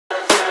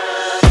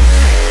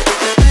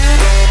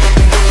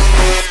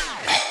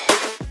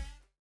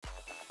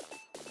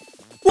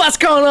What's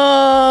going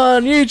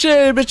on,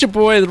 YouTube? It's your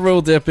boy, the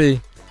Real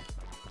Dippy,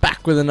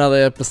 back with another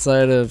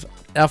episode of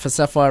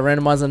Sapphire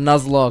Randomizer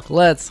Nuzlocke.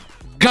 Let's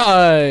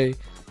go!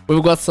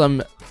 We've got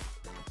some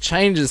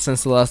changes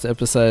since the last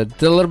episode.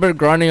 Did a little bit of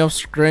grinding off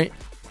screen.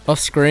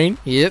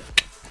 Yep,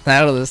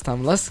 out of this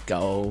time. Let's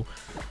go.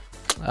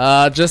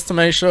 Just to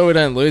make sure we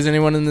don't lose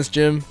anyone in this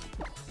gym.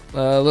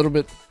 A little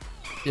bit,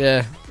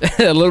 yeah,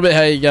 a little bit.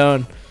 How you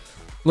going?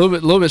 A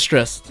little bit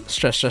stressed.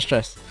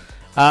 Stress.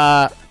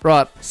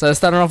 Right, so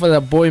starting off with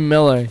our boy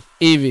Mellow,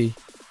 Eevee,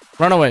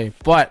 Runaway,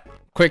 Bite,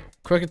 Quick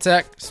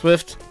Attack,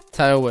 Swift,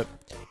 Tail Whip.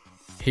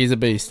 He's a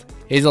beast.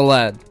 He's a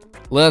lad.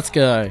 Let's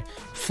go.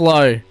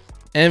 Flow,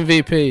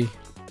 MVP,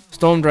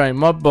 Storm Drain,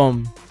 Mud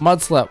Bomb,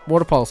 Mud Slap,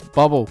 Water Pulse,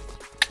 Bubble.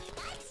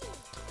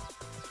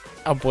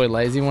 Our boy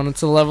Lazy wanted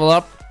to level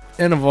up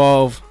and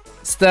evolve.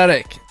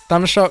 Static,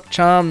 Thundershock,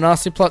 Charm,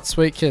 Nasty Plot,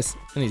 Sweet Kiss,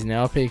 and he's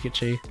now a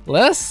Pikachu.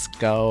 Let's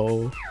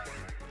go.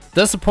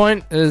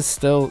 Disappoint is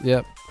still,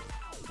 yep.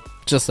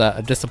 Just that,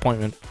 a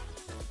disappointment.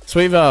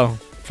 Sweet Veil,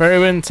 Fairy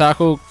Wind,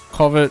 Tackle,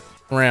 Covert,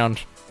 Round.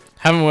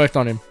 Haven't worked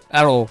on him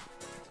at all.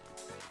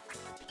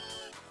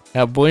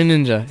 Our boy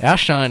Ninja, our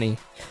shiny,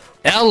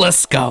 our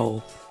Let's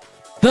Go,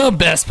 the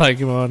best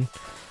Pokemon.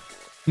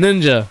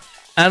 Ninja,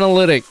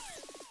 Analytic.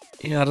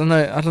 Yeah, I don't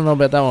know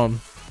about that one.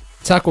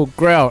 Tackle,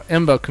 Growl,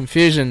 Ember,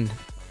 Confusion.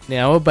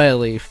 Now a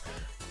Bayleaf.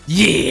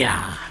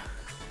 Yeah.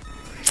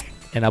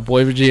 And our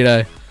boy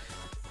Vegito.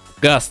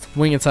 Gust,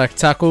 Wing Attack,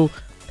 Tackle,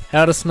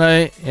 Powder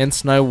Snow, and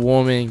Snow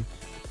Warming.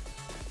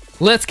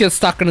 Let's get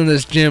stuck into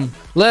this gym.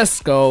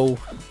 Let's go.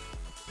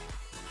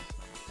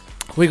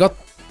 We got...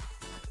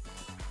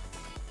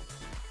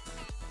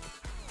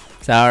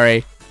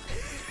 Sorry.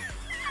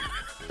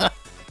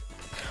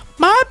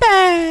 My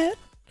bad.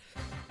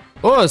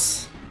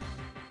 Us.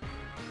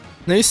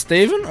 New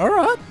Steven?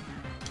 Alright.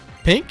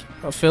 Pink?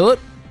 I feel it.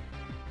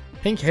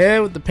 Pink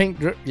hair with the pink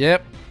drip.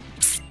 Yep.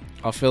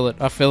 I feel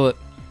it.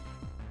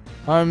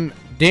 I'm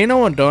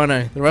Dino and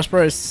Dino, the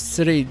Rustboro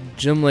City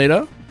gym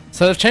leader.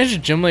 So they've changed the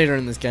gym leader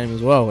in this game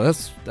as well.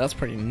 That's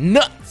pretty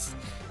nuts.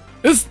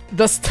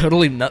 That's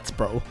totally nuts,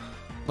 bro.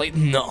 Like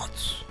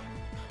nuts.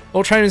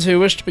 All trainers who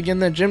wish to begin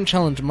their gym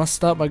challenge must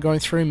start by going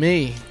through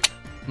me.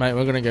 Mate,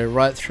 we're gonna go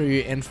right through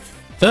you and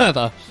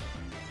further.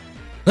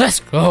 Let's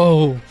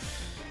go.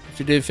 If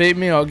you defeat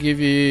me, I'll give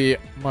you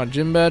my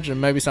gym badge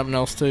and maybe something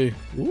else too.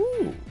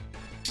 Ooh.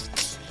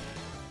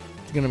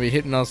 You're gonna be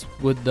hitting us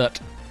with that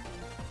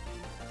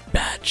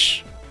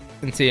badge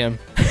and TM.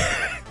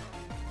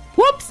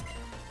 Whoops!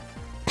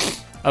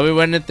 I'll be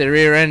waiting at the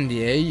rear end.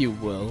 Yeah, you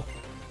will.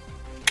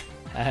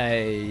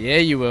 Hey, yeah,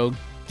 you will.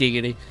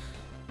 Giggity.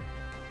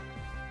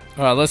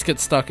 Alright, let's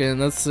get stuck in.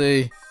 Let's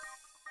see.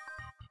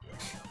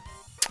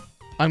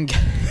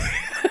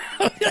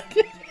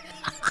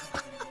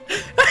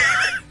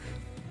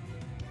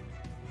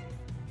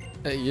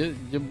 Hey,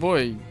 your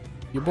boy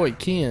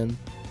Cayenne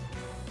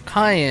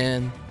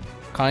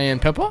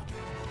Pepper?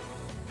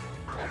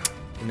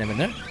 You never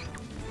know.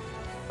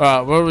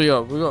 Alright, what do we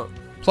got? We got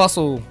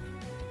Plusle.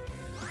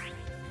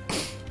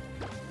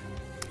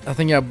 I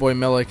think our boy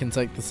Mellow can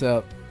take this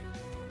out.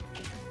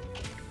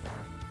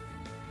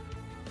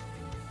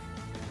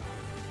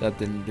 That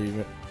didn't do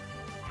it.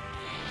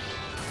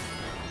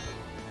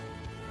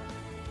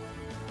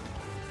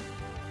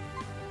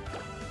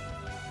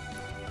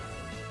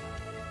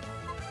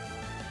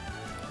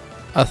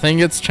 I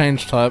think it's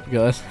changed type,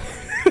 guys.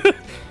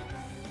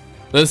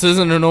 This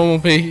isn't a normal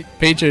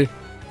Pichu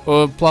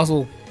or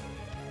Plusle.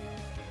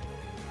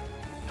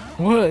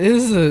 What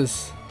is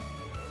this?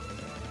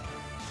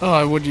 Oh,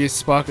 I would use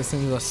Spark as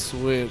soon as I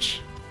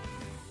switch.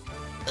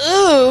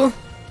 Ooh!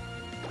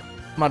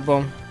 Mud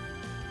Bomb.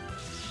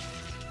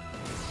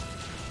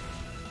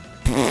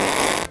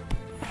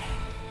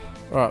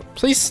 Alright,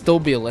 please still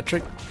be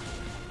electric.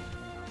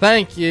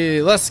 Thank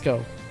you, let's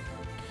go.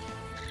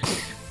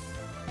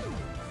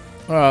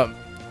 Alright,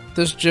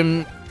 this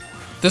gym...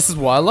 This is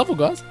why I level,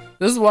 guys.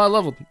 This is why I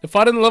leveled. If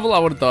I didn't level, I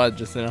would have died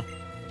just now.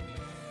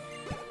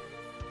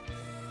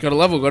 Gotta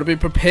level, gotta be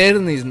prepared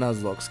in these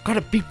Nuzlocks.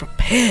 Gotta be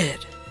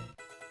prepared.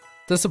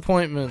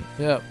 Disappointment,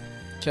 yep.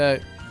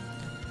 Okay.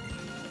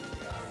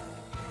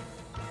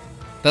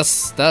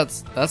 That's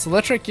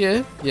electric,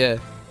 yeah? Yeah.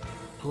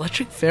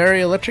 Electric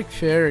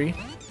fairy.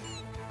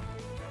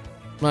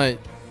 Mate.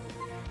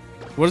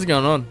 What is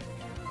going on?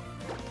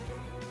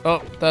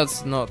 Oh,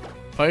 that's not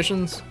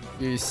potions,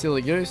 you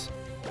silly goose.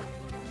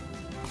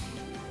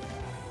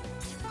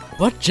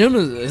 What gym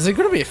is it? Is it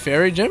gonna be a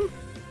fairy gym?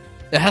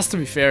 It has to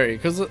be fairy,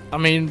 because, I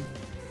mean,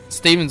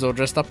 Steven's all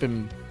dressed up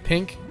in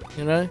pink,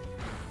 you know?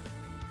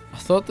 I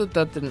thought that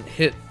didn't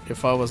hit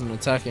if I wasn't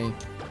attacking.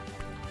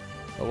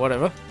 But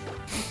whatever.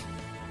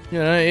 You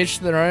know, each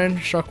to their own.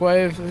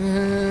 Shockwave.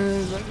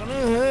 Is that gonna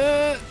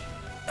hurt?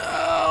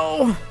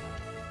 Oh!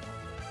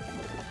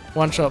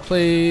 One shot,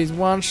 please.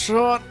 One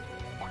shot.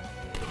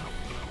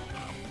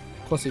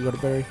 Of course he got a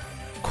berry.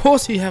 Of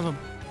course he have a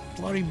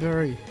bloody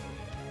berry.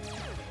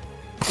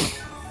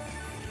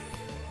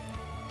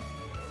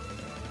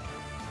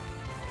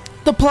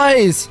 The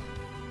plays!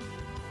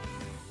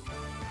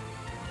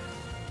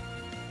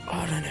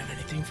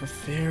 for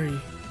fairy.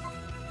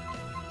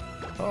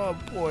 Oh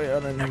boy, I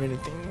don't have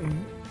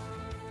anything.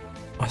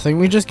 I think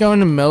we just go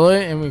into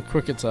melee and we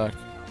quick attack.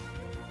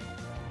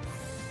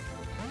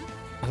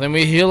 And then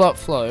we heal up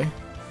Flo.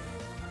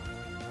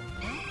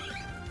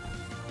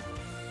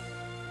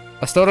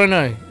 I still don't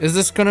know. Is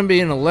this gonna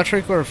be an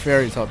electric or a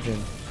fairy type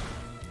gym?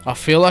 I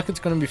feel like it's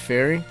gonna be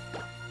fairy.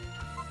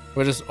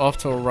 We're just off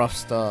to a rough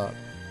start.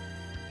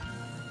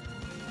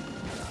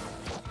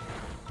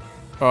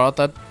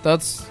 Alright,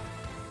 that's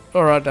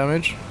alright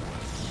damage.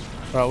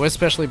 Alright, we're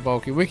especially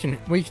bulky. We can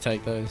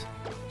take those.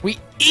 We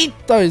eat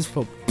those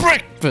for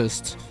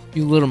breakfast,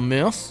 you little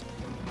mouse.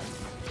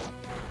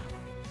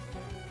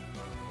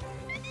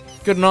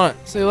 Good night.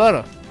 See you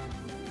later.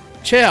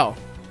 Ciao.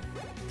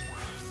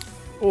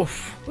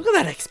 Oof. Look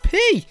at that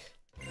XP.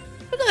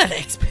 Look at that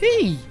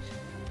XP.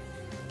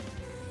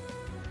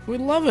 We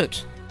love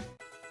it.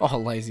 Oh,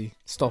 lazy.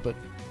 Stop it.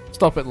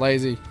 Stop it,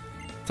 lazy.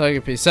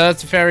 Togepi. So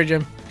that's a fairy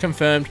gym.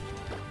 Confirmed.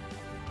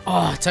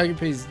 Oh,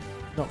 Togepi's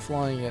not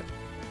flying yet.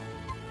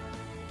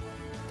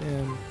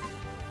 Damn.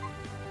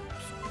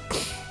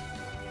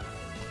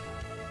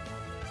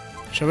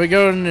 Shall we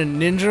go into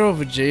Ninja or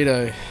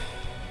Vegito?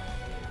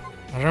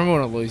 I don't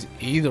want to lose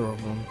either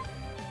of them.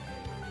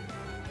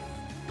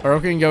 I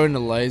reckon go into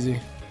Lazy.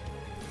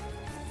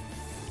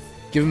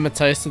 Give them a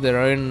taste of their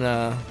own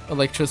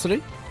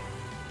electricity.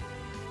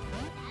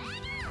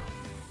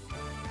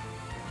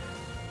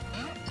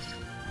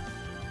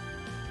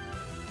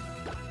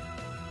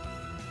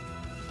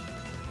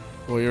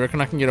 Oh, you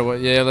reckon I can get away?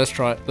 Yeah, let's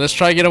try it. Let's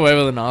try to get away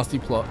with a nasty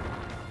plot.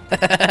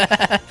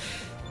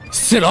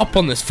 Sit up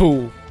on this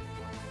fool.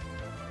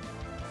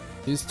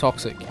 He's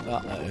toxic.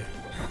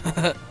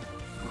 Uh-oh.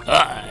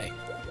 Aye.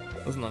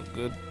 That's not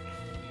good.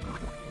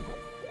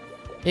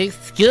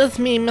 Excuse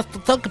me,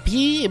 Mr.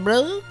 Togepi,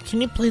 bro.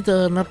 Can you please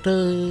not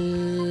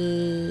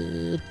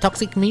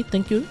toxic me?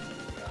 Thank you.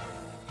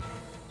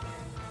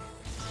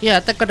 Yeah,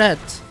 take that.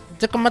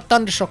 Take my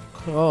thunder shock.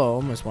 Oh,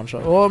 almost one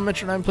shot. Oh,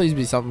 metronome, please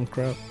be something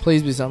crap.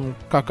 Please be something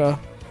caca.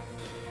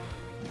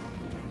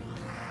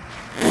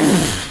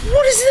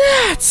 What is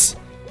that?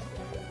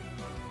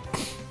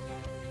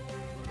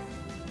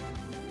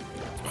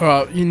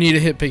 Alright, you need to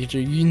hit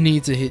Pikachu. You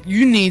need to hit.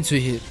 You need to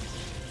hit.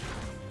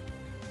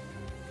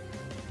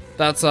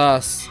 That's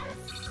us.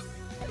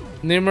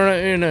 Numero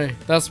uno.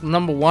 That's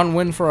number 1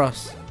 win for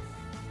us.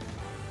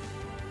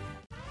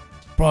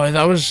 Bro,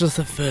 that was just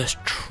the first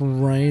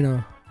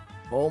trainer.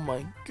 Oh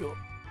my god.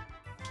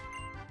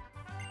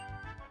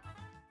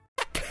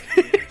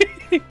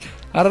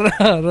 I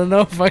don't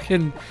know if I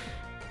can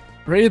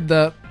read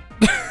that.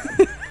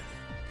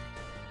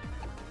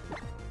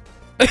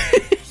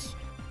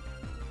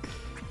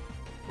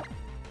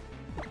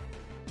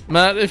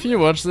 Matt, if you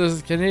watch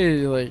this, can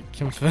you like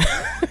confirm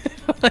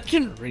if I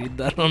can read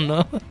that or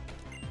not?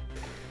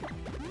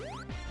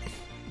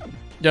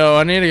 Yo,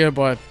 I need to go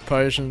buy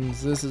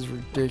potions. This is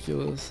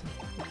ridiculous.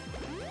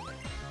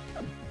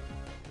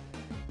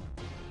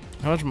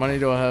 How much money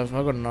do I have?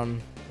 I've got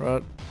none,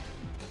 right?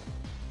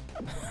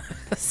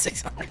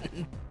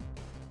 600.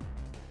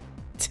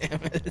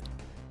 Damn it.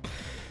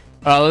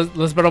 Alright,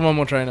 let's bet on one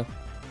more trainer.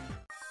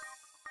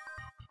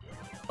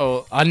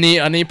 Oh, I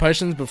need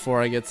potions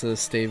before I get to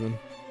Steven.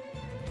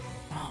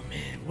 Oh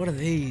man, what are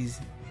these?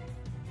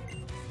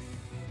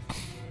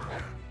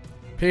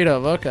 Peter,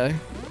 okay.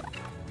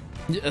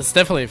 Yeah, it's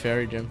definitely a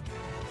fairy gym.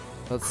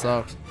 That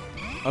sucks.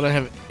 I don't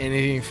have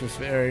anything for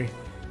fairy.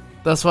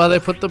 That's why they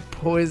put the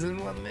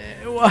poison one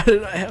there. Why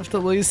did I have to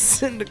lose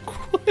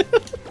Cyndaquil?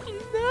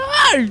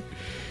 No!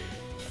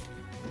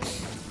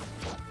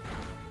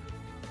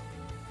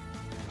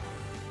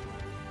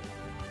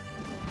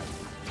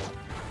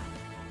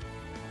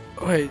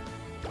 Wait,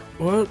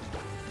 what?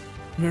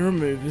 Mirror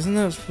move, isn't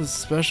that for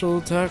special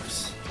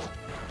attacks?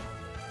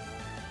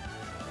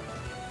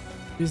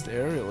 Used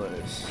aerial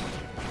ace.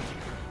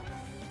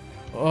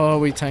 Oh,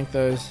 we tank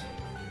those.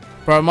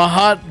 Bro, my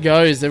heart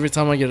goes every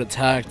time I get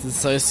attacked. It's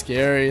so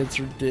scary, it's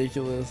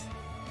ridiculous.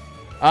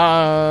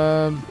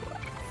 Oh,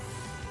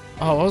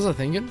 what was I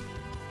thinking?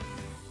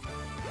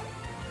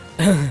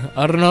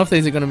 I don't know if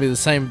these are going to be the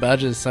same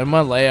badges, so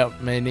my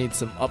layout may need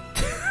some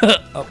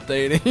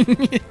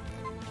updating.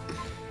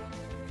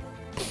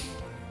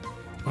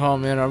 Oh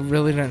man, I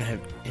really don't have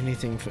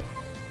anything for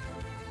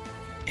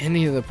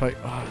any of the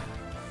oh.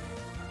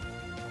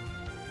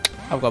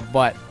 I've got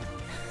bite.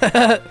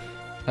 I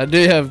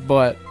do have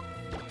bite.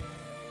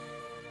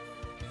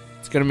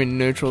 It's gonna be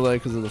neutral though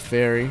because of the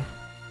fairy.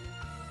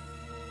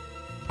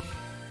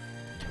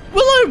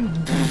 Willow!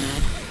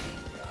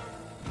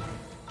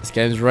 This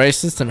game's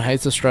racist and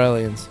hates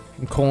Australians.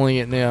 I'm calling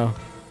it now.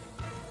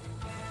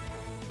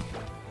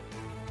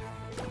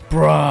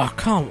 Bruh,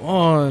 come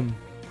on.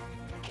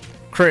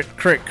 Crit,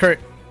 crit, crit.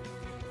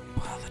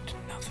 Wow, that did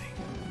nothing.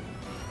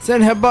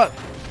 Send headbutt.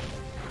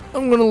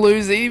 I'm gonna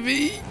lose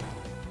Eevee.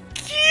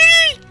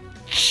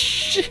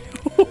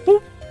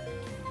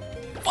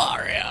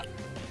 Far out.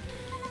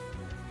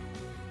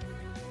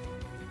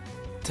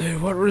 Dude,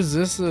 what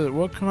resists it?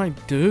 What can I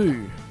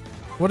do?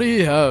 What do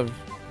you have?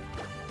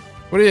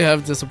 What do you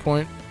have,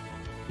 Disappoint?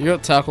 You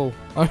got tackle.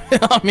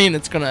 I mean,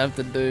 it's gonna have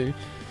to do.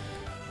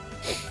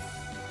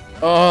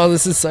 Oh,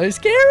 this is so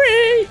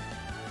scary.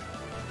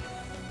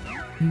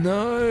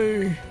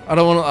 No, I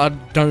don't want to. I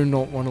do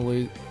not want to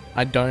lose.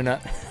 I donut.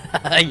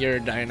 You're a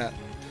donut.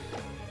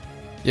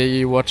 Yeah,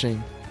 you're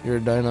watching. You're a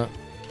donut.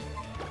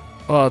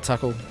 Oh,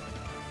 tackle.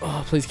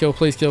 Oh, please kill,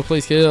 please kill,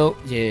 please kill.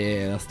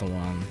 Yeah, that's the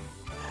one.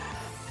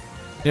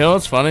 You know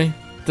what's funny?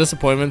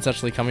 Disappointment's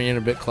actually coming in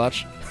a bit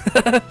clutch.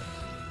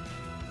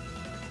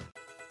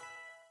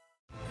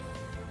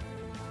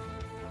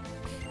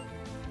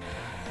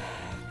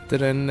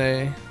 Didn't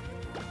they?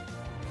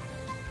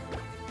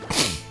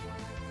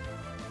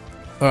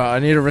 Alright, I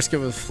need to risk it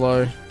with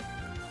flow.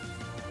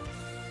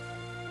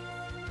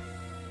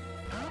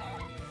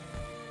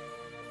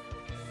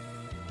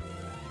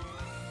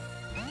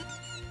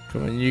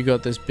 Come on, you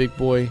got this, big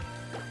boy.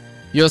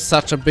 You're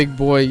such a big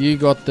boy. You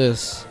got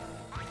this.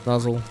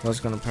 Nuzzle, that's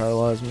gonna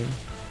paralyze me.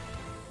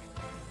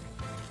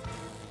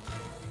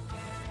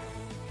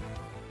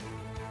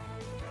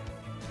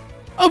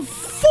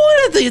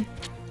 Avoided the.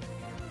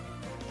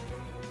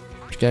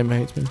 This game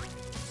hates me.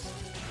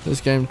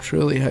 This game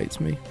truly hates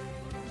me.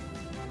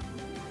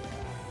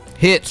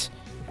 Hit.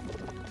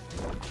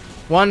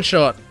 One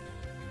shot.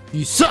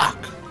 You suck.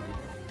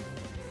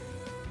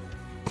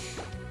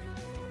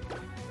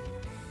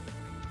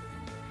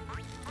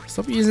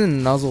 Stop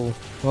using Nuzzle.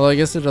 Well, I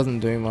guess it doesn't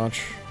do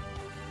much.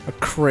 A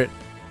crit.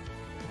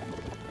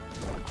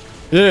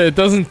 Yeah, it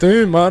doesn't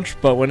do much,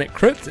 but when it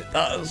crits, it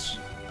does.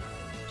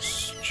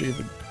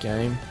 Stupid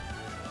game.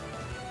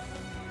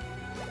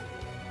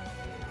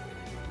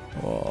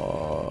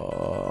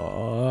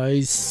 Oh,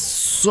 he's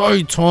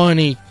so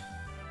tiny.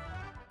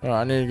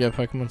 Alright, I need to get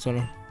Pokemon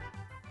Center.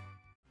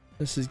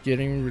 This is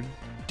getting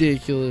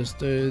ridiculous,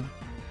 dude.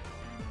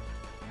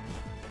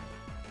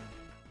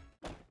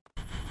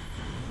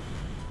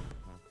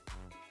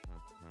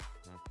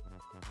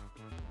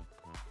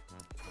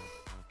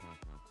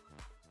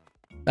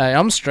 Hey,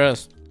 I'm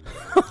stressed.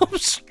 I'm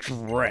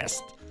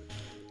stressed.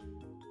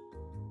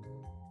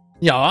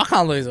 Yo, I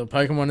can't lose a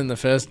Pokemon in the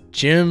first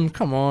gym.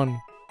 Come on.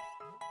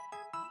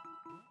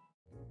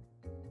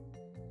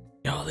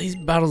 Yo, these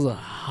battles are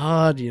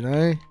hard, you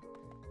know?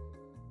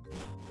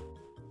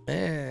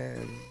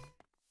 Man.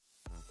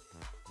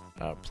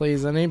 Oh,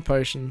 please, I need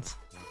potions.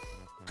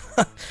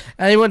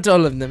 I want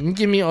all of them.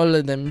 Give me all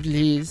of them,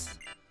 please.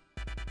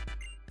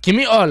 Give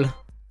me all.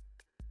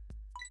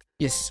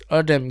 Yes, all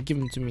of them. Give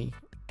them to me.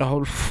 The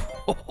whole.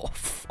 Oh,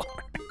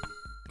 fuck.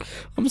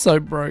 I'm so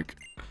broke.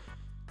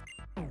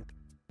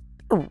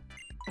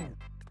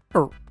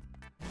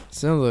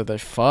 Sounds like they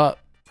fart.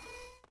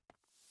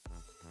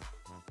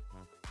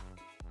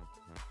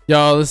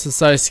 Yo, this is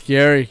so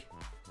scary.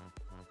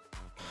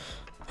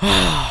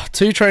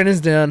 2 trainers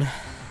down.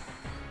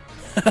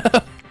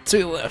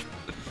 2 left.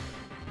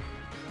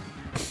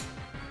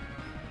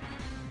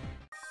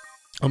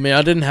 I mean,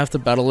 I didn't have to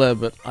battle there,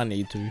 but I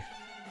need to.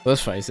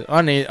 Let's face it,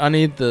 I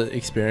need the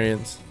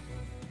experience.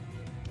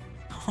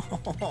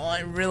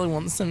 I really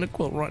want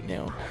Cyndaquil right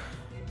now.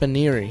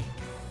 Baneri.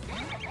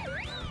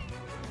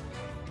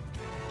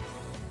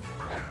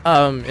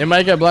 It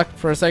might go black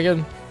for a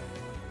second.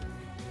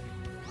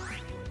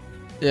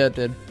 Yeah, it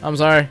did. I'm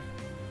sorry.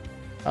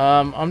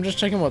 I'm just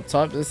checking what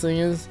type this thing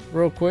is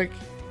real quick.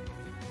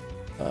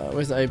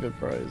 Where's the 8-bit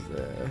bros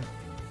there?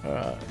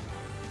 Alright.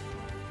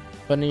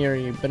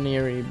 Baneri,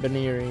 Baneri,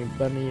 Baneri,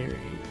 Baneri.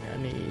 I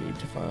need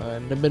to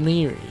find the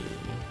Baneri.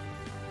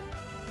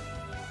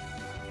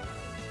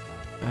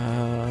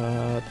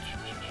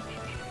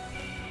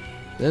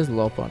 There's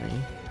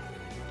Lopunny.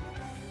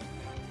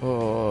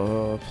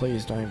 Oh,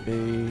 please don't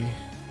be.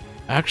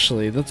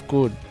 Actually, that's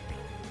good.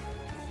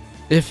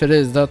 If it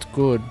is, that's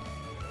good.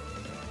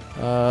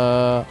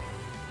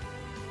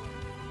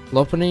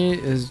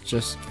 Lopunny is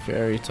just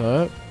fairy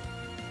type.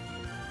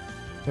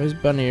 Where's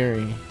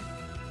Baneri?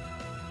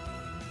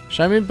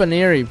 Show me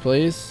Baneri,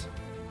 please.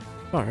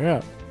 Oh,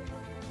 yeah.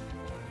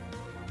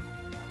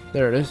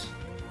 There it is.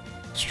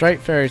 Straight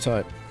fairy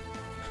type.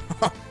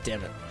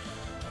 Damn it.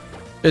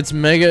 Its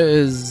mega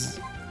is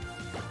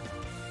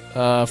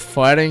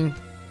fighting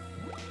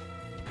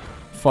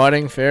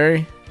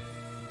fairy.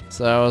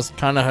 So I was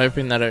kind of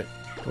hoping that it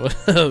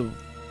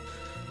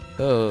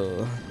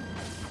oh.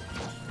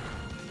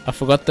 I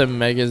forgot the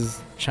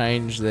megas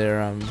change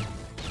their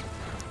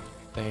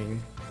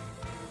thing.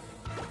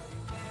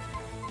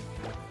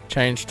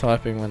 Change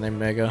typing when they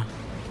mega.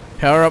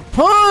 Power up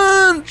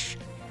punch!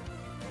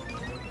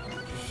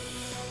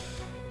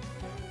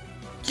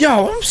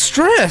 Yo, I'm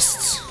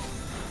stressed.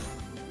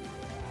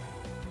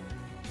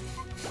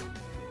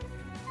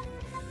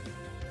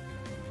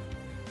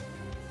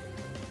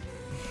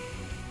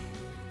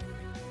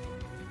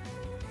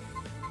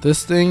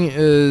 This thing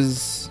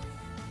is...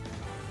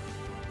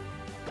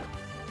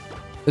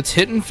 It's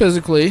hitting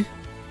physically.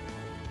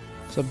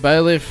 So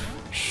Bayleaf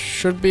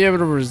should be able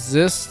to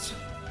resist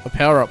a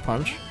power-up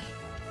punch.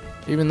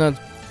 Even though it's...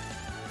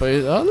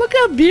 Oh, look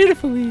how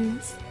beautiful he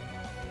is.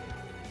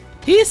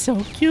 He's so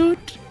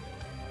cute.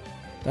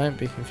 Don't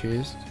be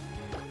confused.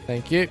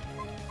 Thank you.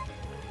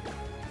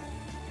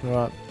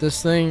 Right,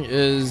 this thing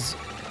is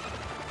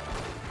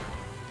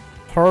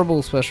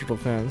horrible special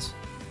defense.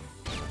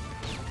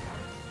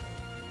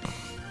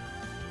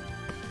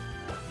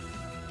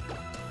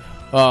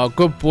 Oh,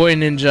 good boy,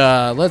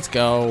 Ninja. Let's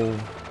go.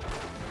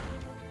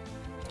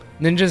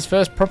 Ninja's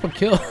first proper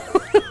kill.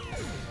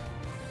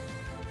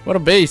 What a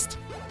beast.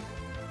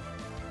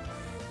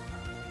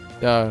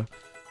 Yo.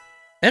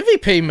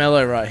 MVP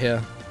Mellow right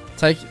here.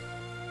 Take...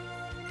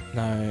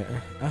 No.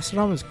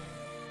 Astronom's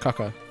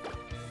caca.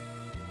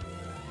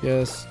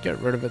 Yes, get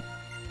rid of it.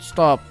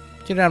 Stop.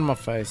 Get out of my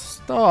face.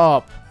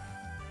 Stop.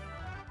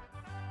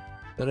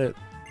 Is that it?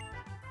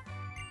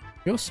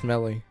 You're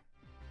smelly.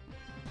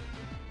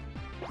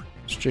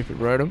 Stupid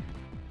Rotom.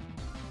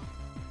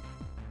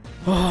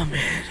 Oh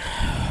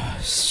man.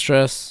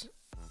 Stress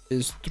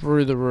is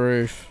through the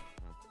roof.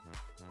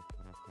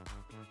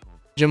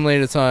 Gym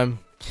leader time.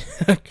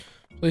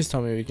 Please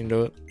tell me we can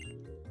do it.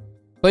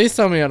 Please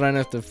tell me I don't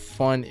have to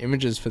find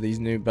images for these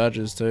new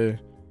badges too.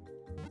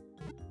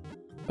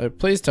 Like,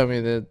 please tell me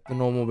they're the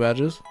normal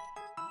badges.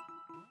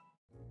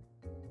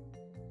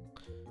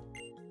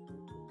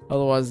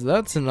 Otherwise,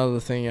 that's another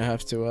thing I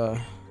have to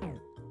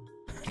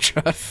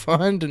try to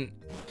find and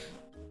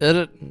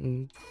edit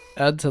and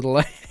add to the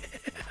layer.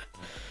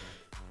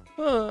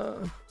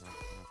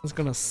 It's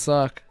gonna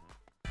suck.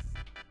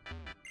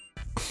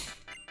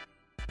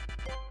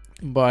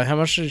 But how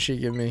much did she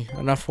give me?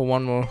 Enough for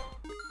one more.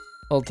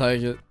 I'll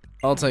take it.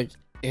 I'll take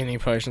any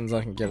potions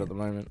I can get at the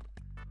moment.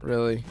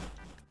 Really.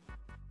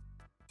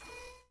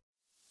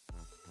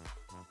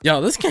 Yo,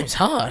 this game's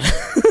hard.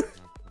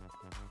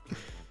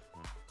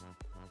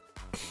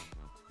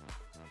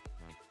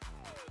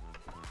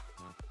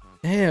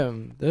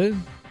 Damn, dude.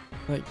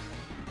 Like,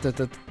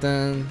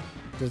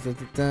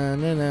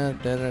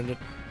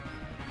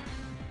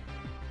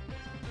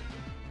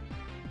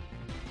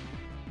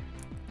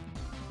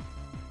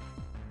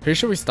 who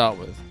should we start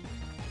with?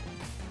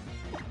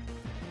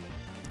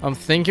 I'm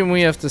thinking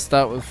we have to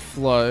start with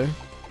Flow,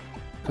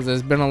 because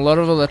there's been a lot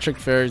of electric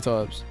fairy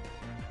types.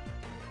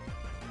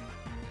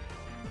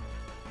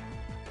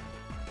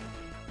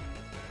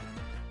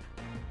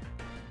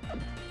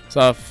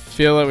 So I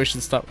feel like we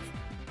should start with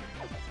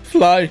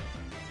Fly.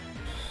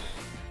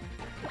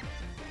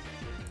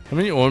 How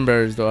many orange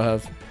berries do I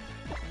have?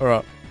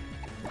 Alright.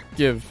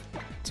 Give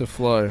to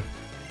Flow.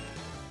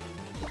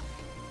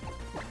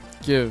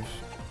 Give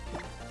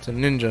to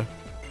Ninja.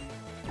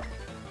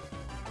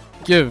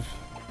 Give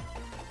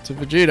to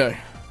Vegito.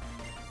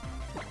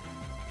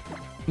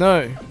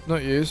 No,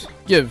 not use.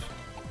 Give.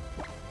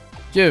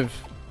 Give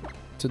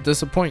to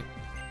Disappoint.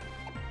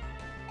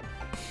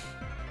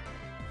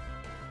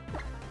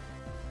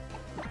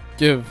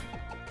 Give.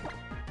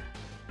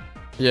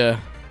 Yeah.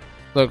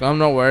 Look, I'm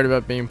not worried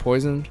about being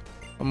poisoned.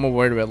 I'm more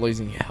worried about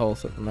losing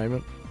health at the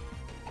moment.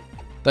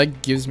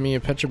 That gives me a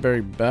Petra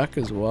Berry back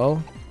as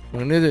well. I'm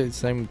gonna do the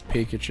same with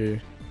Pikachu.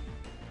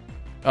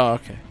 Oh,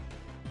 okay.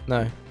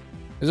 No.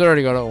 He's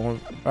already got it all.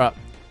 Alright.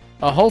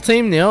 Our whole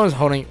team now is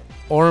holding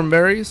Oran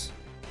Berries.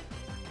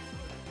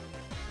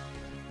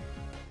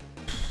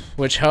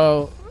 Which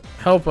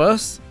help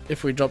us.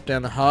 If we drop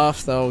down to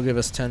half, they'll give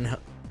us 10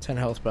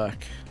 health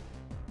back.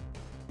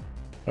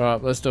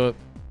 Alright, let's do it.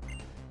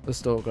 Let's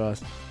do it,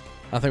 guys.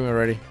 I think we're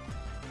ready.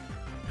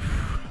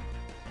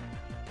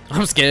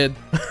 I'm scared.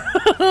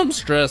 I'm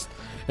stressed.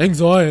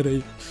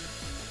 Anxiety.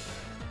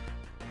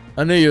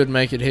 I knew you would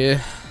make it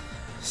here.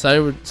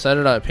 So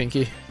did I,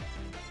 Pinky.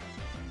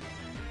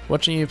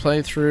 Watching you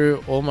play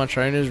through all my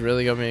trainers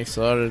really got me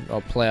excited.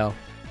 Oh, Plow.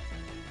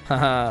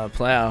 Haha,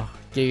 Plow.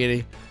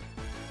 Giggity.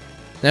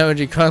 Now would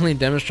you kindly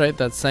demonstrate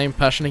that same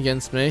passion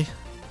against me?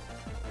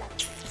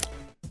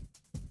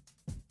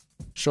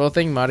 Sure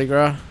thing, Mardi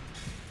Gras.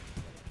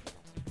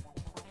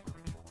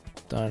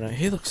 Don't know.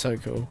 He looks so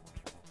cool.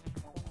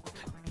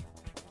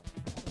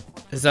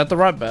 Is that the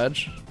right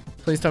badge?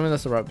 Please tell me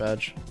that's the right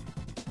badge.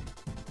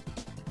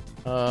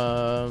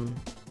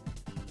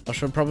 I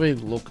should probably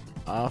look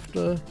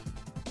after.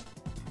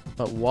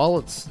 But while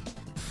it's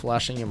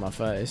flashing in my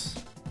face,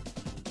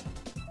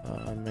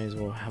 I may as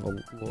well have a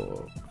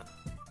look.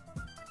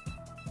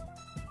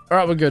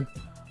 Alright, we're good.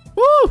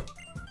 Woo!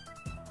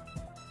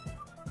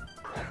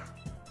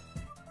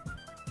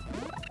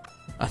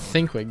 I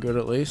think we're good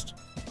at least.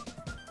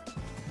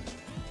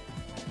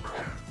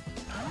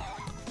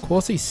 Of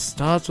course he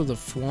starts with a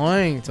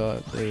flying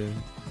type, dude.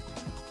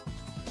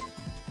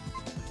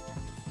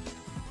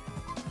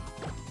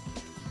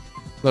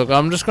 Look,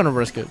 I'm just gonna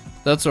risk it.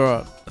 That's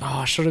alright. Oh,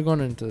 I should have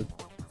gone into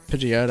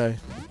Pidgeotto.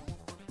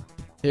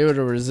 He would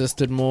have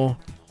resisted more.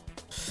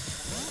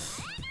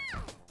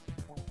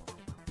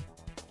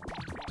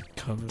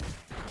 Covered.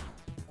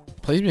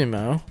 Please be a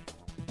male.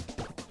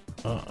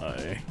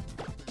 Uh-oh.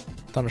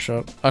 Thunder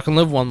Shock. I can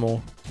live one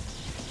more.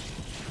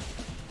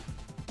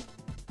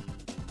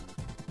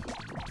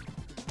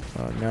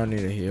 Oh, now I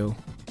need a heal.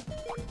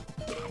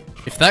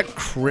 If that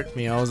crit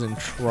me, I was in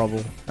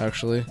trouble,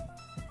 actually.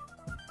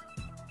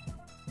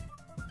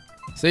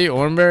 See,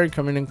 Oranberry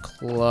coming in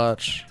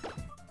clutch.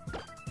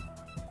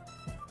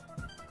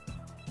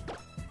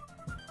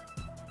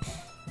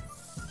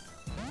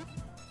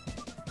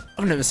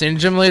 I've never seen a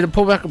gym leader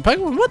pull back a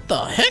Pokemon. What the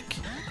heck?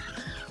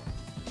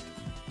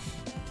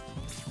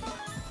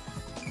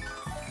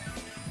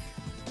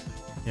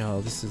 Yo,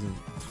 this isn't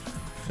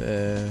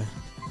fair.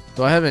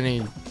 Do I have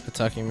any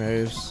attacking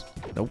moves?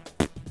 Nope.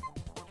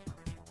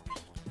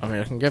 I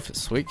mean, I can go for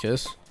Sweet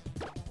Kiss.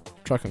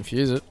 Try to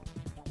confuse it.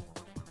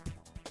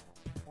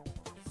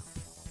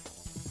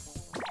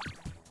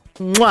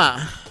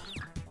 Mwah!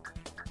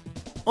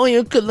 Oh,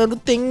 you good little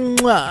thing.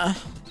 Mwah!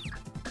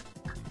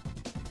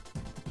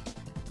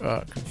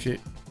 Alright, confuse.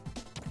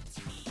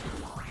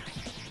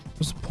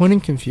 What's the point in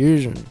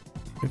confusion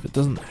if it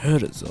doesn't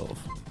hurt itself?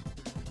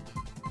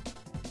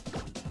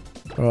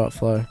 Alright,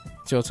 Flo.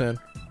 It's your turn.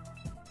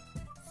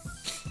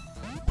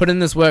 Put in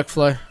this work,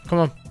 Flo. Come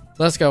on.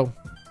 Let's go.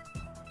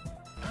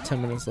 10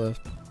 minutes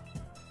left.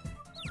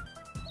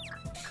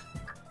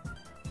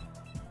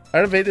 I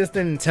gotta beat this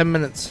thing in 10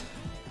 minutes.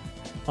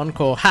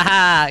 Encore.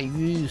 Haha,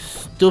 you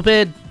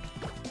stupid.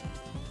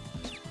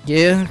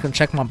 Yeah, I can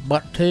check my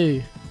butt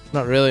too.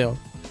 Not really.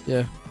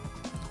 Yeah.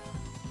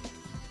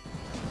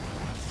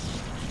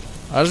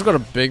 I just got a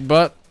big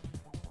butt.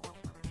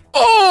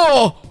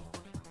 Oh!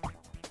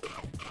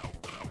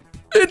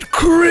 It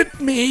crit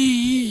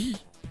me!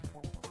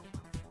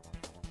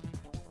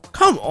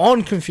 Come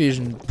on,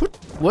 Confusion. Put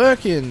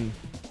work in.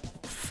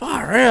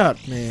 Far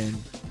out, man.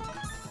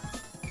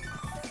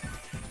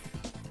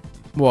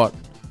 What?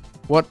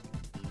 What?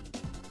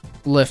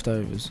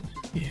 Leftovers.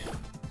 Yeah.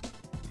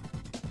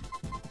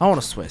 I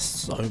want to swear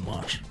so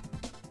much.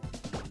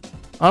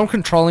 I'm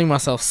controlling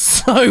myself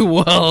so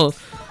well.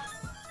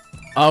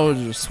 I would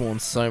have sworn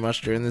so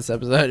much during this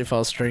episode if I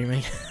was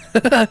streaming.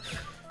 That's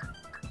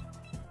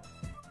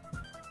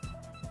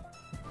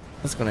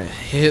gonna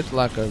hit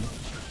like a...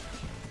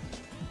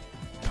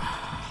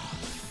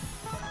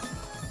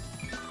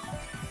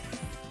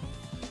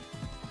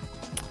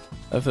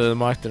 Hopefully the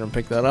mic didn't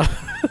pick that up.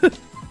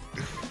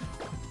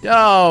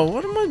 Yo,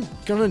 what am I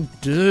gonna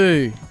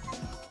do?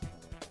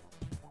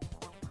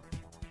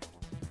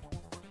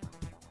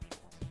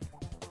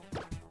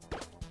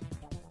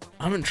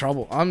 I'm in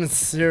trouble. I'm in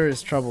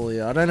serious trouble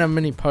here. I don't have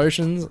many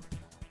potions.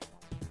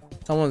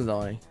 Someone's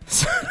dying.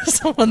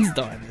 Someone's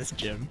dying in this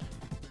gym.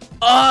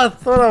 Oh, I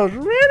thought I was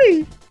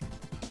ready.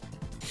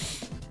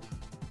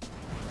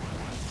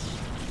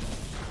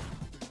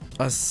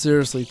 I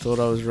seriously thought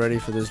I was ready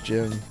for this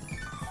gym.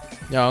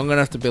 Yeah, I'm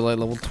gonna have to be like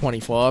level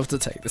 25 to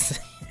take this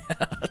thing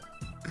out.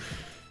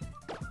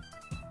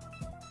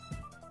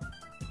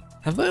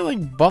 Have they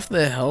like buffed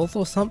their health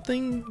or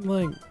something?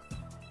 Like,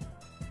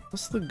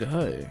 what's the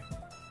go?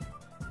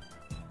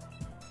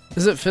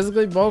 Is it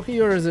physically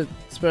bulky or is it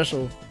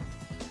special?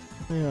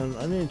 Hang on,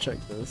 I need to check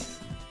this.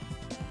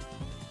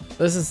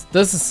 This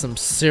is some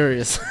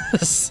serious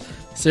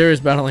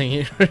serious battling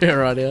here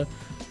right here.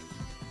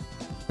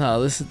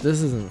 No, this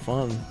isn't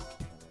fun.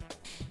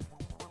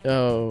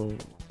 Yo,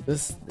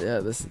 this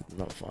is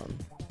not fun.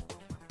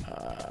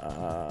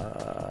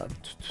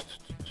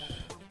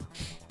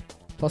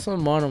 Plus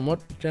one minus,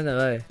 what gen are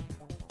they?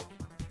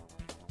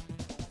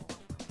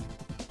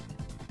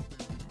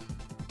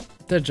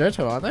 They're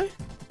Johto, aren't they?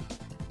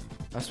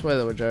 I swear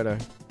they were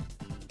Johto.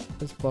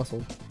 It's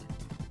Plusle.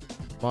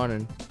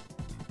 Mining.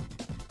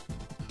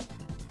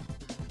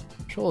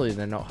 Surely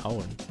they're not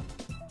Hoenn.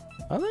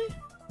 Are they?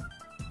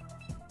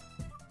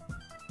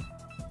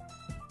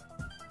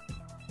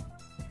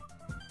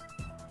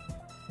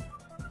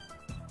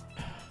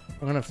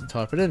 I'm gonna have to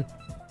type it in.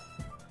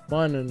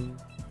 Mining.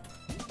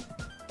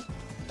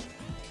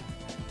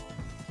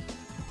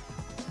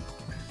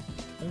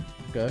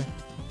 Go.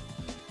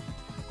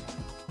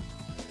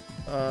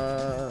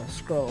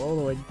 Scroll all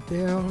the way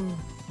down.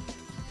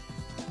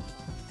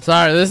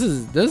 Sorry, this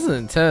is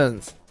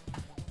intense.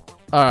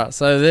 Alright,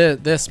 so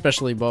they're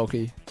specially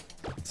bulky.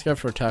 Let's go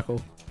for a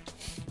tackle.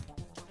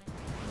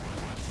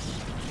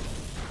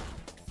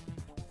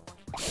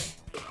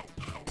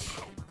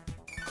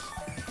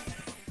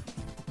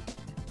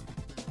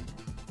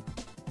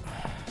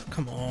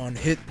 Come on,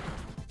 hit.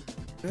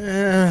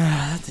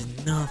 That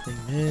did nothing,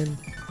 man.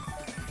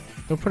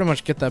 We'll pretty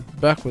much get that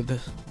back with the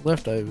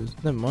leftovers.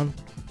 Never mind.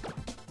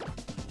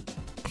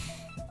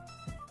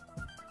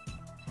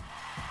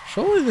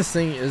 Surely this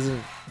thing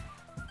isn't...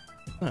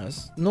 No,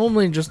 it's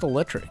normally just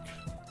electric.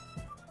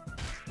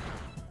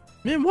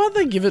 Man, why'd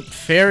they give it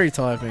fairy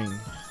typing?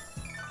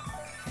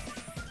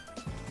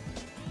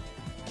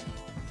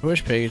 I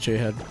wish Pikachu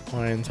had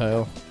Iron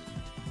Tail.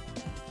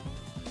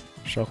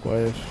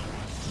 Shockwave. I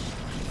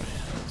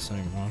hate it so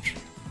much.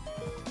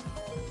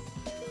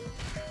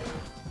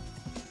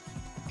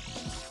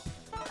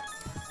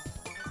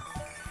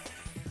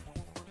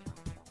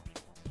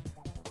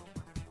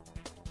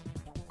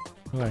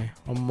 Okay,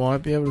 I might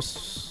be able to...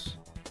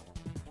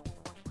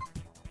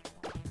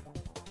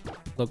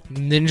 Look,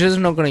 Ninja's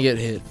not gonna get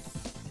hit.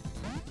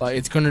 Like,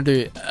 it's gonna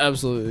do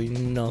absolutely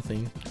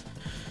nothing.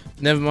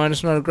 Never mind,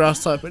 it's not a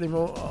grass type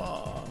anymore.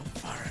 Oh,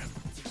 far out.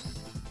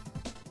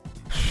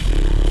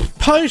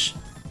 Push!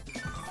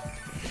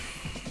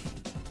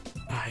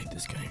 I hate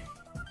this game.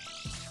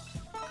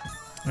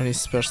 And he's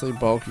especially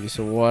bulky,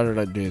 so why did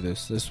I do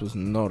this? This was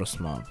not a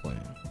smart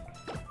plan.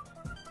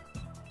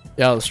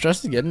 Yeah, the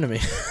stress is getting to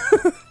me.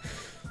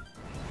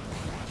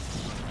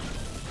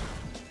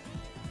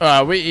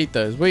 Alright, we eat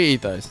those. We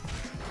eat those.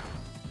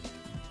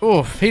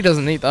 Oof, he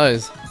doesn't eat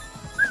those.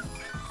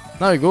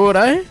 No good,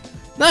 eh?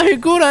 No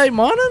good, eh,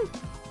 Martin?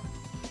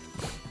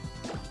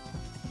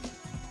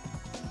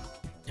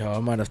 Yo, I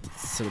might have to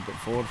sit a bit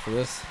forward for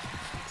this.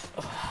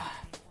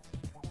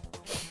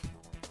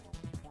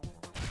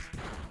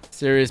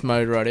 Serious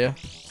mode right here.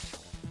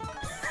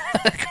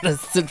 Gotta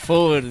sit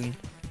forward and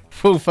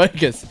full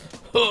focus.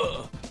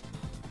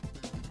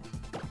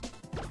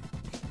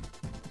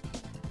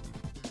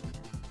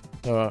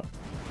 Alright.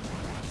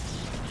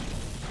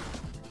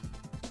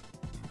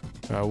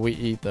 Alright, we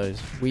eat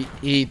those. We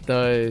eat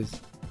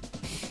those.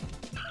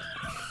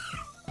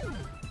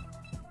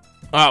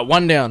 Alright,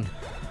 one down.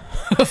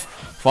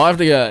 5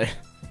 to go.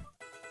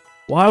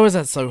 Why was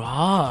that so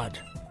hard?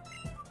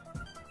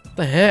 What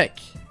the heck?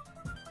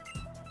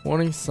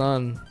 Morning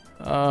sun.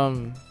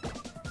 Yeah,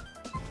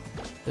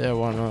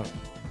 why not?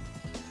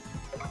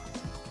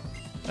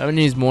 I haven't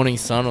used morning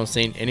sun or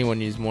seen anyone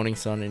use morning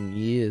sun in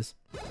years.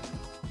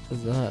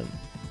 What's that?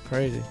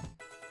 Crazy.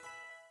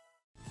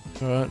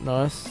 Alright,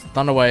 nice.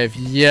 Thunder wave.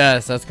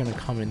 Yes, that's gonna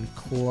come in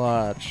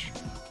clutch.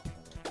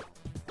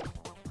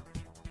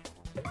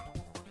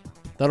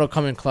 That'll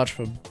come in clutch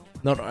for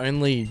not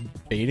only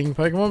beating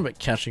Pokemon, but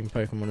catching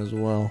Pokemon as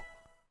well.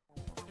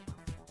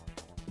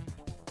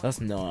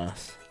 That's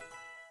nice.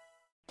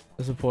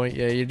 There's a point.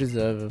 Yeah, you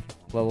deserve a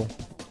level.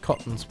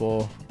 Cotton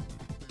Spore.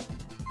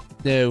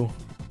 No.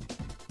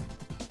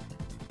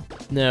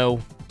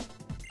 No.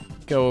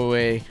 Go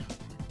away.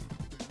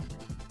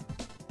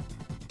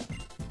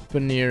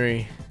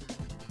 Baneri.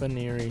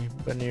 Baneri.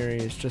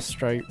 Baneri is just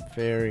straight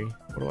fairy.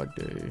 What do I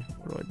do?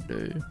 What do I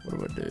do? What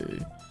do I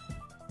do?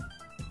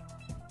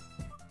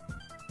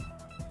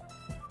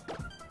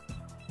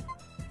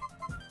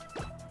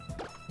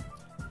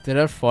 Did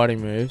have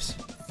fighting moves.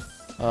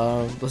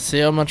 Let's see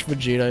how much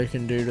Vegito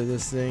can do to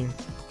this thing.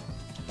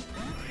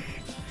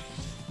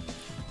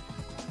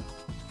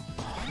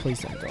 Oh,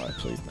 please don't die.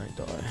 Please don't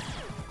die.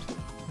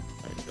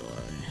 Don't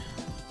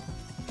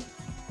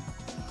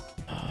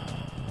die.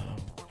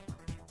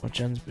 What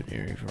gen's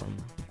Baneri from?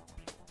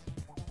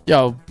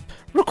 Yo,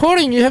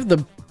 recording, you have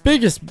the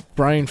biggest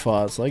brain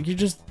farts. Like, you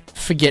just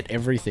forget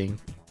everything.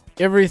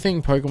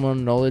 Everything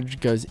Pokemon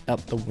knowledge goes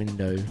out the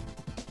window.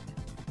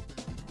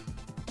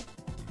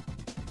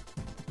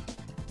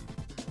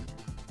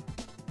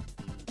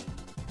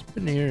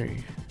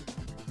 Baneri.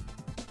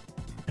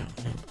 Oh,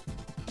 no.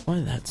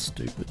 Why that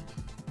stupid?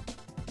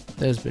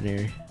 There's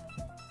Baneri.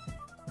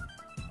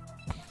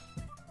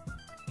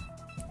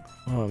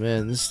 Oh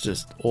man, this is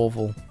just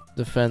awful.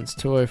 Defense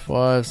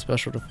 205,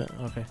 special defense.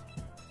 Okay.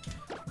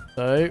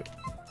 So,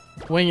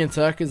 wing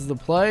attack is the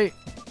play.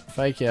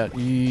 Fake out.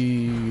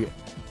 You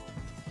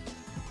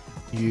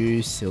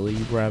silly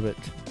rabbit.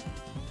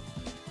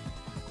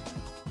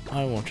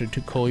 I wanted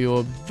to call you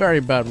a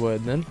very bad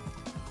word then.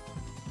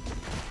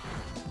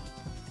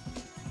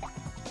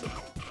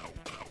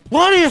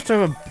 Why do you have to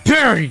have a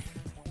berry?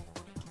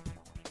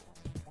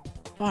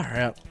 Far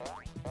out.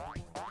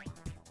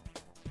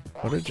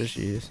 What did it just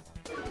use?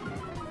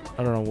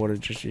 I don't know what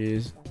it just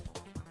used.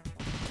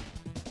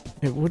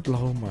 It would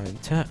lower my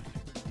attack.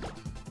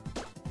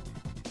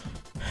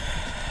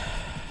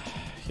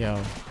 Yo.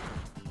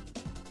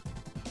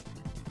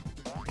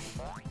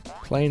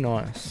 Play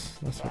nice.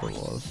 That's what it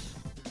was.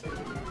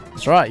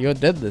 That's right, you're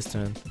dead this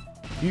turn.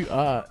 You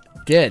are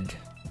dead.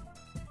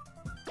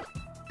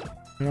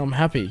 And I'm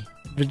happy.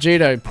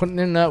 Vegito putting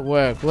in that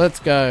work. Let's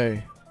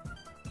go.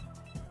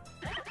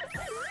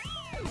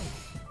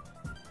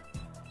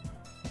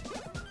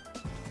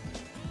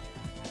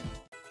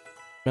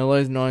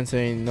 Mellow's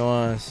 19.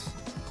 Nice.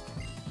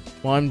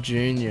 I'm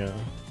junior.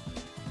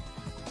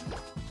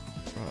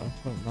 Oh,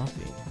 I've got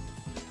nothing.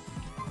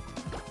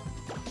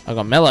 I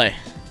got Mellow.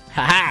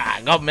 Haha!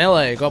 I got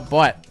Mellow. Got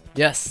Bite.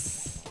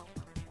 Yes.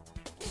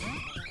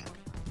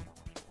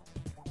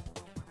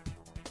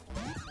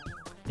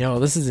 Yo,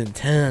 this is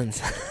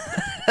intense.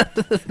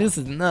 This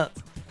is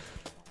nuts.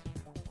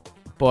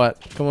 Bite.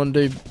 Come on,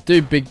 do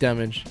big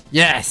damage.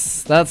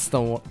 Yes, that's the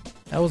one.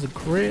 That was a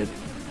crit.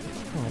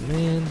 Oh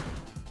man.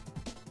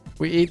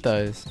 We eat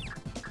those.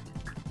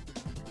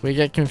 We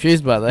get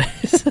confused by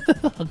those.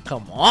 Oh,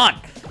 come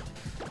on.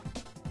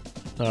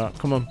 Alright,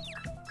 come on.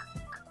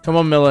 Come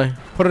on, Mellow.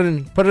 Put it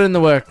in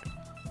the work.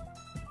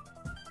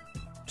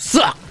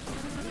 Suck!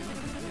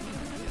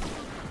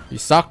 You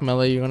suck,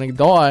 Mellow. You're gonna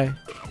die.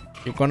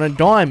 You're gonna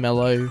die,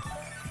 Mellow.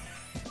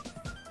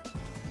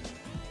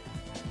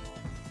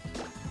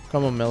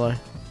 Come on, Mellow.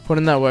 Put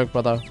in that work,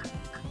 brother.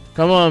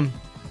 Come on.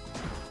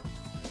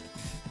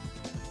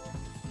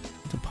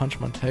 To punch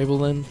my table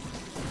then.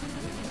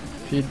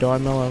 If you die,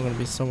 Mellow, I'm gonna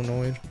be so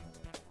annoyed.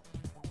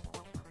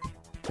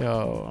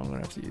 Yo, I'm gonna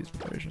have to use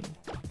potion.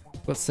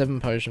 I've got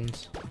 7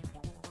 potions.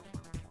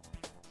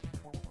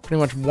 Pretty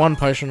much 1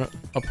 potion a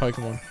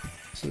Pokemon.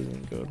 This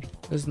isn't good.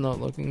 This is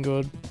not looking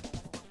good.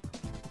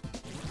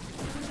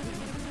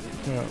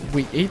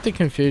 We eat the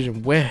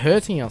confusion. We're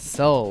hurting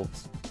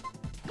ourselves.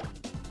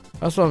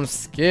 That's what I'm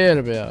scared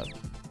about.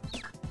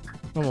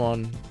 Come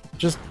on.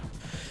 Just...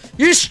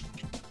 You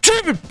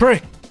stupid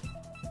prick!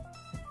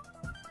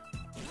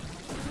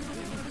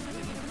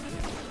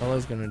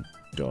 Ella's gonna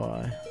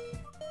die.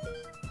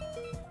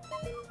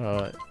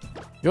 Alright.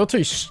 You're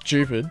too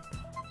stupid.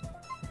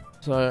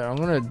 So I'm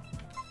gonna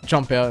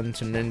jump out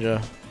into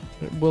Ninja.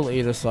 We'll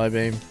eat a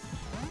Psybeam.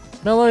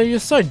 Mello, you're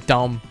so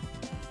dumb.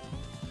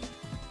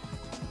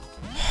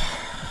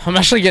 I'm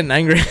actually getting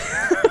angry.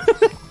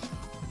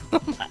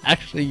 I'm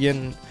actually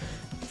getting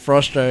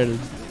frustrated.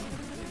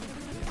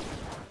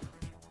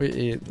 We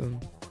eat them.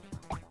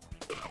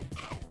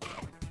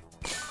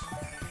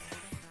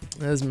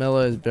 There's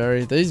Mello's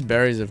berry. These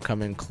berries have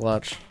come in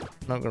clutch.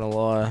 Not gonna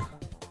lie.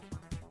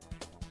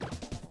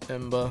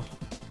 Ember.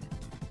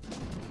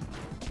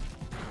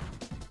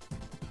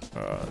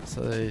 Alright,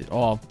 so they...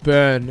 Oh,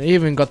 burn. He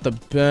even got the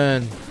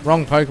burn.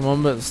 Wrong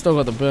Pokemon, but still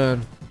got the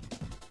burn.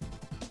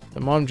 The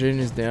Mime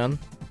Junior's down.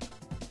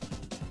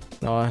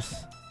 Nice.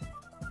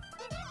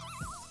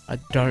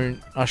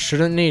 I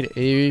shouldn't need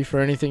Eevee for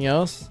anything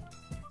else.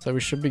 So we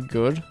should be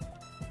good.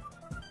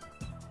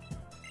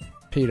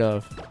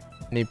 P-Dove.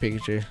 Need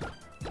Pikachu.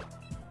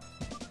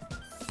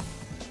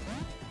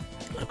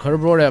 I could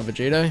have brought out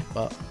Vegito,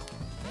 but...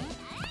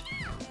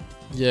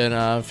 Yeah,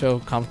 no, I feel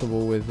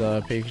comfortable with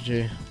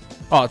Pikachu.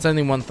 Oh, it's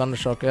only one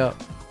Thundershock out.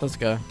 Let's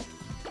go.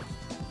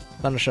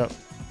 Thundershock.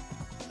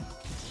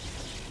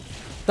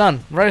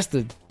 Done.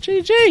 Roasted.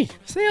 GG.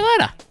 See you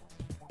later.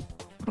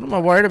 What am I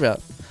worried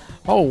about?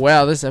 Oh,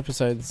 wow. This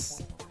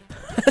episode's...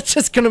 It's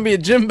just going to be a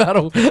gym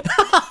battle.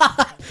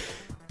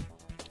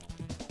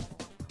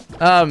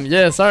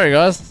 Yeah. Sorry,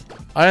 guys.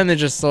 I only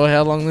just saw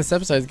how long this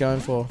episode's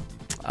going for.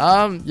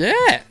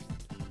 Yeah.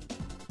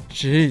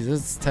 Jeez,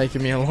 it's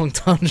taken me a long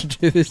time to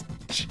do this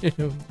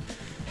gym.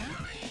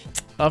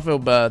 I feel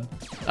bad.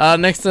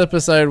 Next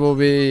episode will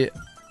be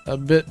a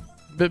bit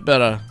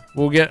better.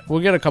 We'll get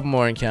a couple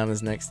more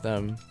encounters next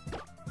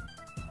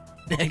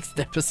next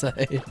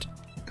episode.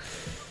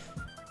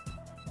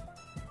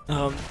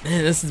 Man,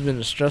 this has been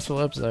a stressful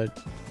episode.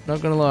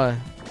 Not gonna lie.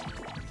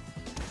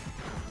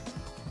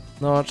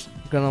 Not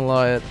gonna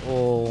lie at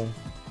all.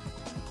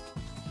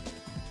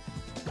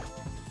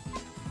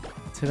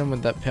 Let's hit him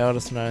with that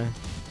powder snow.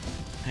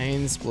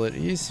 Pain split. Are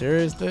you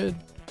serious, dude?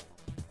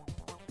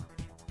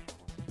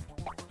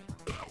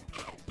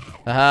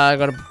 Aha, I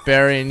got a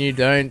berry and you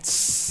don't.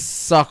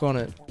 Suck on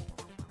it.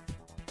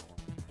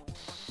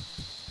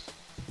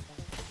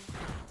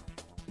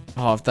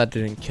 Oh, if that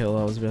didn't kill,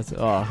 I was about to...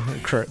 Oh,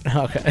 crit.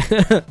 Okay.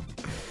 I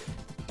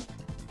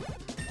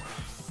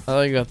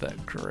thought you got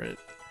that crit.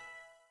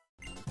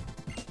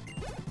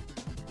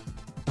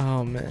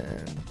 Oh,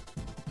 man.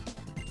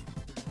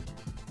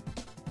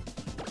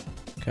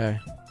 Okay,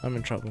 I'm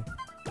in trouble.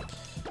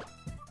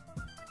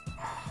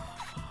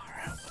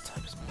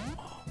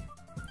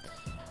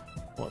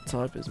 What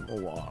type is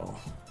Mawile?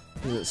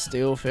 Is it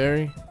Steel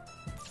Fairy?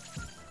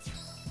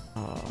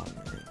 Oh,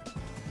 man.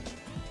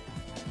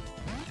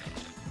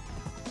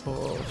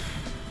 Oh,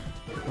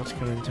 what's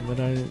gonna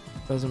intimidate it?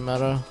 Doesn't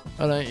matter.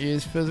 I don't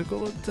use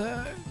physical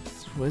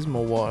attacks. Where's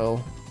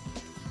Mawile?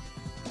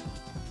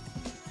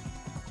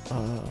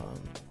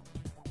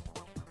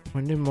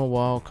 When did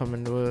Mawile come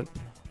into it?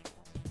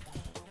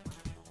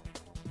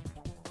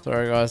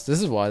 Sorry guys,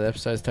 this is why the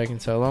episode's taking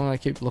so long. I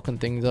keep looking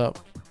things up.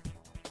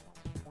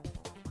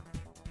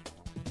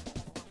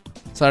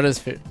 So does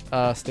fit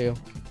Steel.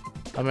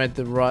 I made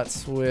the right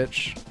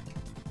switch.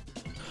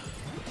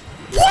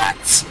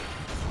 What?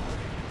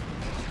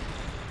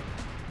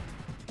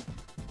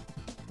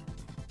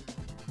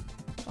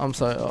 I'm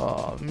so...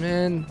 Oh,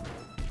 man.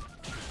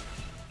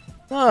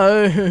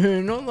 No,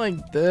 not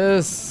like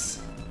this.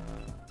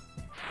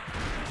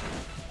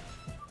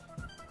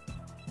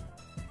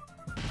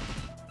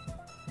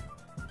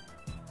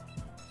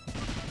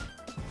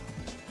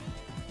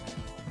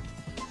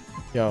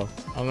 Yo,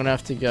 I'm gonna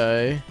have to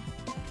go.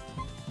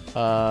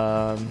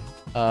 I'm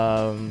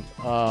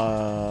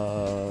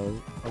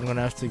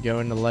gonna have to go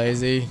into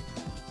lazy.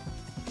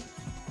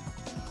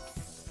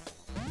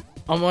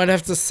 I might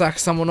have to sack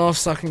someone off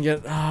so I can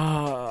get...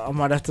 I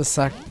might have to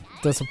sack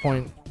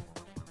Disappoint.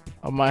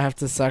 I might have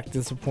to sack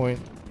Disappoint.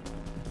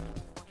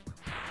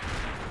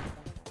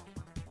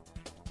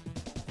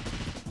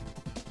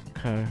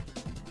 Okay.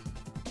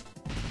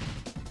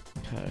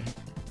 Okay.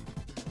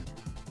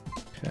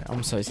 Okay,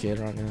 I'm so scared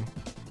right now.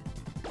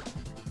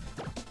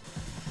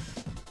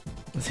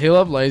 Let's heal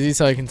up lazy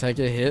so I can take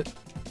a hit.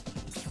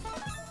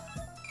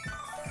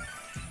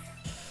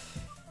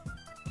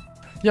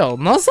 Yo,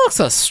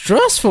 Nuzlocks are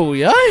stressful,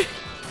 yo!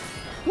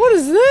 What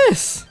is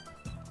this?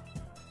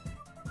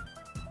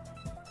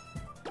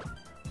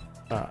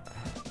 Alright.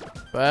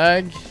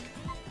 Bag.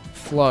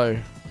 Flow.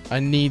 I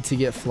need to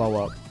get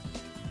flow up.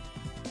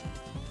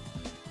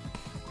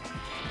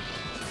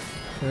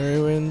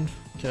 Fairy Wind.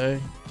 Okay.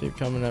 Keep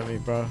coming at me,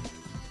 bro.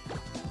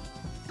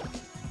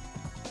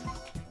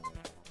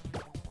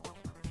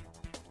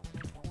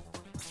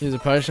 Here's a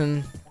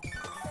potion.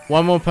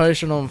 One more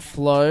potion on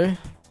flow, and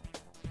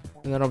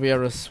then I'll be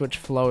able to switch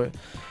flow.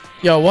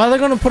 Yo, why are they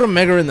gonna put a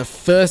mega in the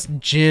first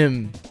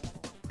gym?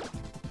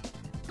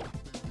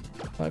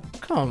 Like,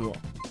 come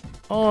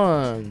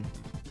on,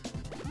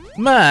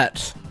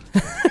 Matt.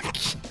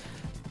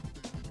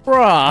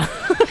 Bruh,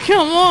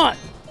 come on.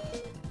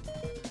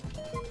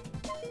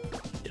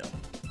 Yeah.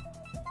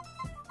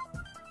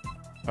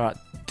 Alright,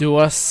 do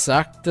I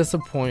suck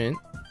disappoint?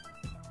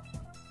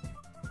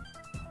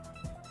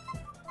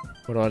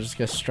 Or do I just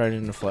go straight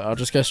into flow? I'll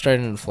just go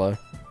straight into flow.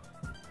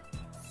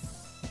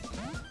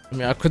 I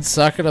mean, I could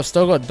suck it. I've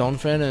still got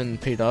Donphan and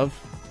P-Dove.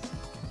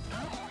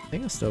 I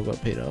think I still got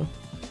P-Dove.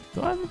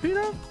 Do I have a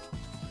P-Dove?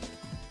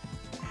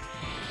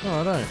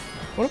 No, I don't.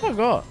 What have I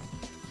got?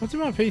 What's in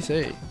my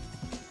PC?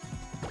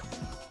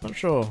 Not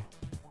sure.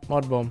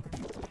 Mod bomb.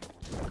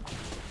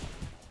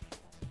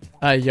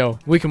 Hey, yo,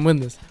 we can win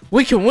this.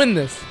 We can win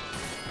this.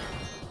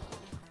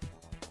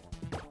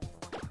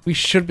 We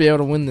should be able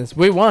to win this.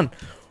 We won.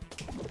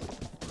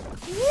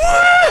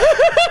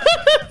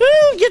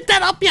 Get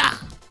that up, yeah.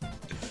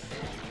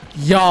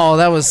 Yo,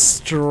 that was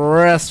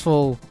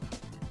stressful.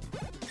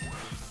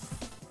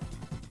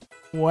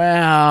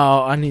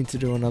 Wow, I need to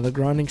do another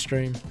grinding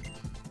stream.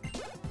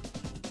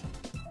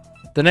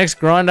 The next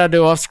grind I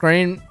do off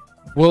screen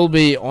will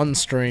be on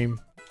stream.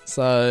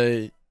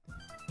 So,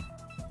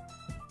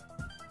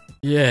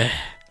 yeah.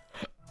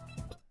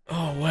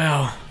 Oh,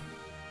 wow.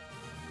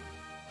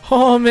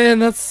 Oh, man,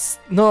 that's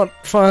not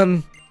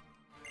fun.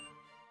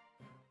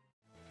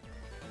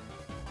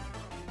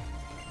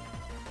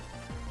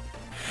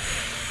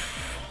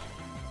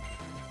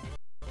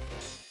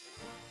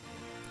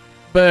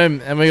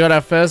 Boom, and we got our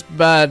first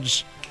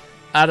badge.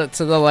 Add it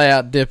to the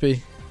layout,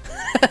 Dippy.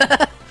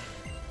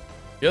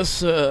 Yes,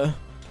 sir.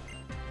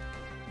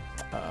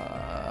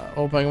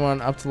 All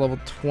Pokemon up to level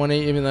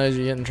 20, even those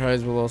you get in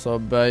trades will also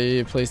obey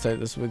you. Please take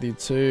this with you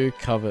too.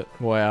 Covet.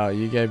 Wow,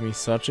 you gave me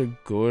such a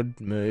good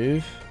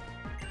move.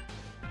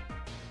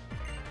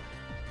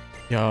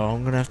 Yo,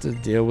 I'm gonna have to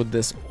deal with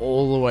this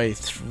all the way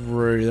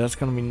through. That's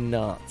gonna be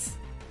nuts.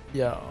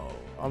 Yo,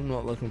 I'm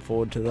not looking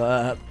forward to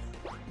that.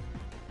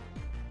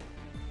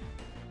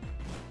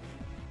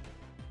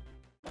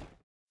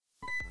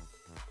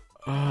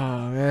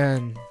 Oh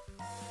man.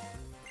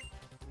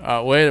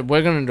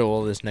 We're gonna do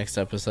all this next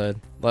episode.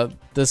 Like,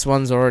 this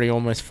one's already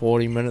almost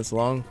 40 minutes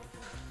long.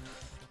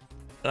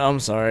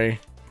 I'm sorry.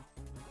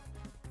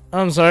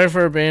 I'm sorry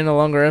for it being a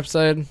longer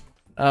episode.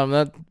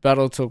 That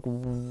battle took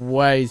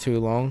way too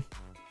long.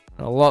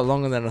 A lot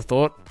longer than I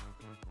thought.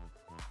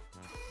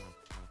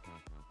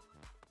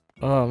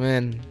 Oh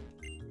man.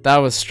 That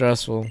was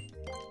stressful.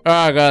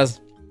 Alright guys.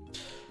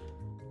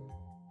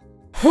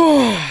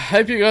 Whew.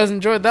 Hope you guys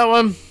enjoyed that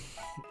one.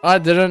 I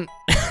didn't.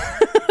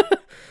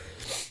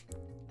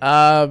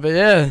 But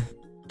yeah,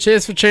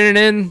 cheers for tuning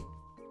in.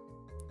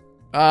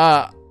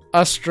 I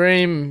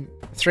stream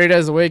 3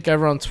 days a week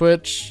over on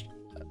Twitch.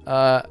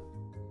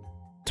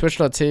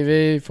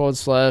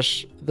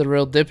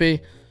 Twitch.tv/TheRealDippy.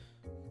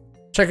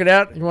 Check it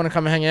out if you want to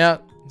come and hang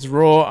out. It's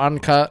raw,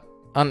 uncut,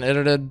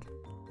 unedited,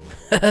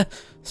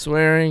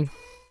 swearing,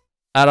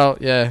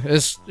 adult. Yeah,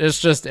 it's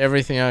just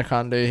everything I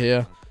can't do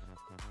here.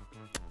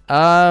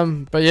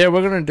 But yeah,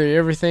 we're gonna do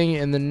everything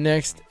in the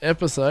next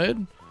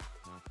episode.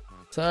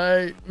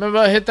 So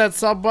remember, hit that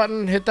sub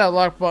button, hit that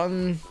like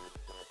button,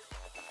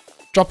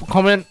 drop a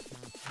comment,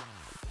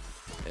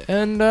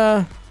 and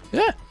yeah,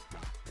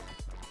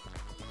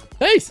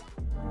 peace.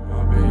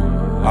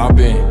 I've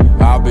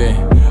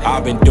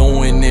been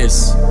doing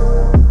this.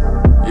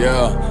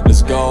 Yeah,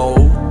 let's go.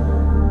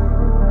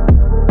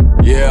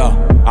 Yeah,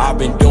 I've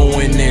been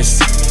doing this.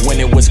 When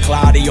it was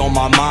cloudy on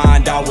my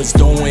mind, I was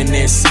doing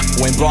this.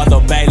 When Brother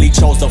Bailey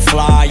chose to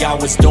fly, I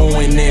was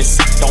doing this.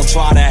 Don't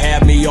try to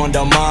have me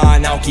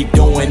undermine, I'll keep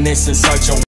doing this in search of